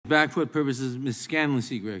Back for purposes, Ms. Scanlon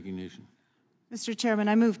seek recognition. Mr. Chairman,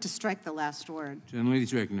 I move to strike the last word. Gentlelady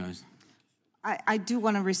is recognized. I do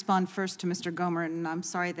want to respond first to Mr. Gohmert, and I'm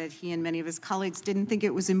sorry that he and many of his colleagues didn't think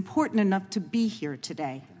it was important enough to be here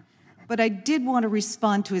today. But I did want to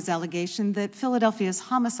respond to his allegation that Philadelphia's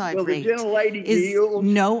homicide rate the gentlelady is... yield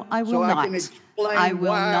No, I will so not. I can explain I will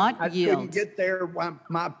why not I yield. couldn't get there when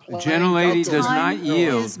my The plane gentlelady got does delayed. not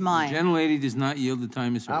yield. Is mine. The gentlelady does not yield. The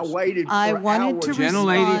time is I hers. waited for I wanted hours. to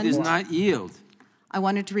Gentlelady respond. does not yield. I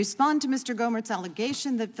wanted to respond to Mr. Gohmert's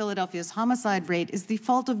allegation that Philadelphia's homicide rate is the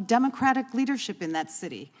fault of Democratic leadership in that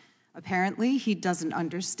city. Apparently, he doesn't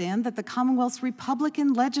understand that the Commonwealth's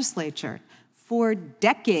Republican legislature, for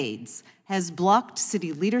decades, has blocked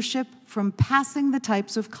city leadership from passing the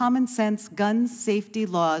types of common sense gun safety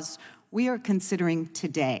laws we are considering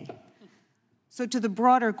today. So to the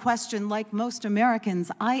broader question, like most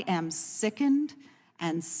Americans, I am sickened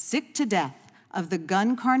and sick to death of the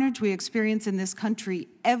gun carnage we experience in this country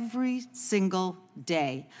every single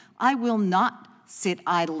day. I will not sit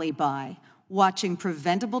idly by watching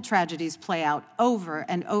preventable tragedies play out over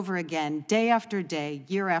and over again, day after day,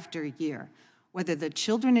 year after year. Whether the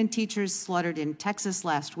children and teachers slaughtered in Texas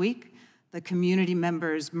last week, the community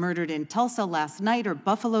members murdered in Tulsa last night or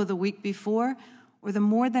Buffalo the week before, or the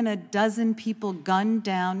more than a dozen people gunned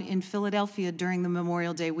down in Philadelphia during the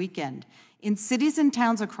Memorial Day weekend. In cities and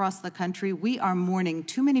towns across the country, we are mourning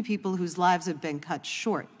too many people whose lives have been cut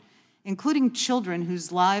short, including children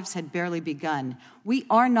whose lives had barely begun. We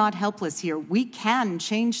are not helpless here. We can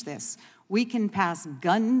change this. We can pass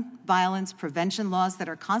gun violence prevention laws that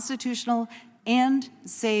are constitutional and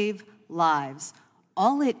save lives.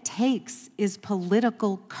 All it takes is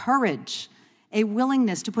political courage, a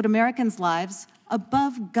willingness to put Americans' lives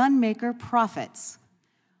above gunmaker profits.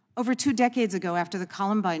 Over 2 decades ago, after the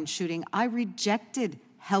Columbine shooting, I rejected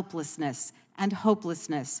helplessness and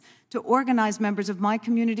hopelessness to organize members of my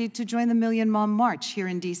community to join the Million Mom March here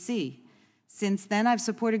in D.C. Since then, I've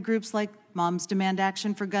supported groups like Moms Demand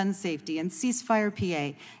Action for Gun Safety and Ceasefire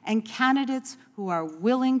PA, and candidates who are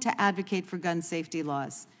willing to advocate for gun safety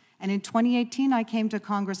laws. And in 2018, I came to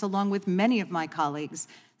Congress along with many of my colleagues,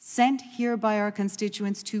 sent here by our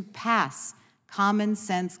constituents to pass common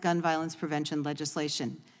sense gun violence prevention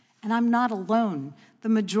legislation. And I'm not alone. The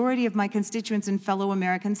majority of my constituents and fellow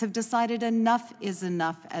Americans have decided enough is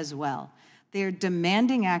enough as well. They are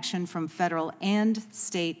demanding action from federal and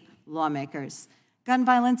state lawmakers. Gun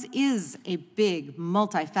violence is a big,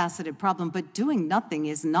 multifaceted problem, but doing nothing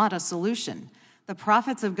is not a solution. The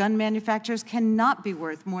profits of gun manufacturers cannot be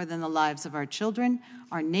worth more than the lives of our children,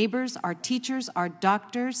 our neighbors, our teachers, our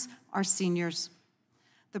doctors, our seniors.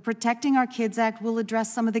 The Protecting Our Kids Act will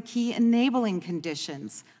address some of the key enabling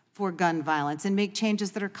conditions for gun violence and make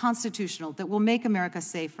changes that are constitutional, that will make America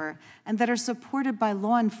safer, and that are supported by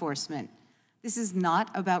law enforcement. This is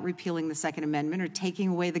not about repealing the Second Amendment or taking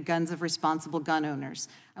away the guns of responsible gun owners.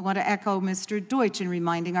 I want to echo Mr. Deutsch in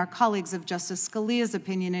reminding our colleagues of Justice Scalia's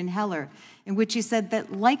opinion in Heller, in which he said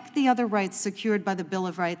that like the other rights secured by the Bill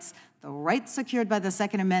of Rights, the right secured by the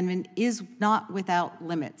Second Amendment is not without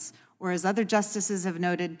limits. Or as other justices have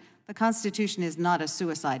noted, the Constitution is not a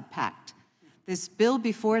suicide pact. This bill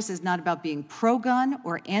before us is not about being pro-gun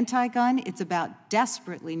or anti-gun. It's about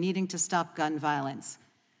desperately needing to stop gun violence.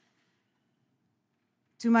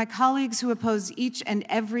 To my colleagues who oppose each and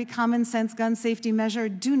every common sense gun safety measure,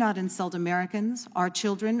 do not insult Americans, our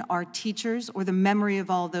children, our teachers, or the memory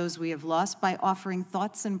of all those we have lost by offering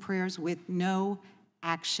thoughts and prayers with no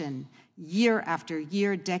action. Year after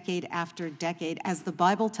year, decade after decade, as the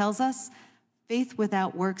Bible tells us, faith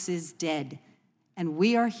without works is dead, and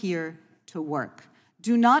we are here to work.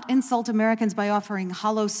 Do not insult Americans by offering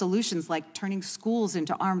hollow solutions like turning schools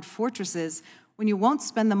into armed fortresses when you won't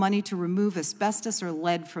spend the money to remove asbestos or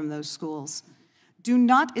lead from those schools. Do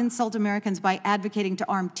not insult Americans by advocating to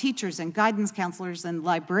arm teachers and guidance counselors and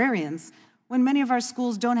librarians when many of our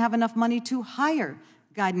schools don't have enough money to hire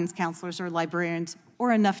guidance counselors or librarians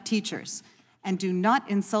or enough teachers. And do not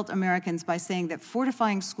insult Americans by saying that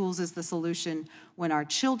fortifying schools is the solution when our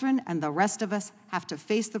children and the rest of us have to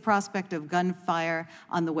face the prospect of gunfire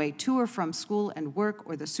on the way to or from school and work,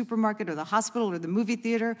 or the supermarket, or the hospital, or the movie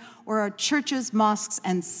theater, or our churches, mosques,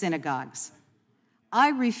 and synagogues. I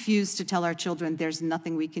refuse to tell our children there's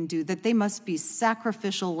nothing we can do, that they must be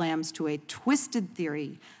sacrificial lambs to a twisted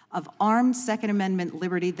theory of armed Second Amendment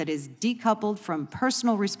liberty that is decoupled from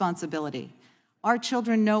personal responsibility. Our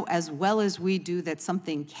children know as well as we do that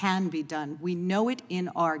something can be done. We know it in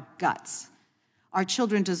our guts. Our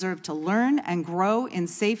children deserve to learn and grow in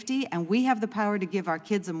safety, and we have the power to give our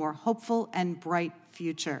kids a more hopeful and bright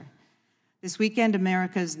future. This weekend,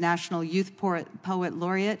 America's National Youth Poet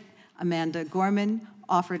Laureate, Amanda Gorman,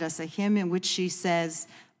 offered us a hymn in which she says,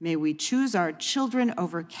 "May we choose our children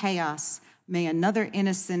over chaos. May another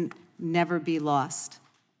innocent never be lost."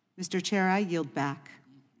 Mr. Chair, I yield back.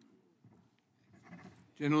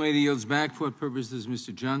 Gentlelady yields back. For what purpose does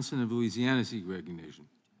Mr. Johnson of Louisiana seek recognition?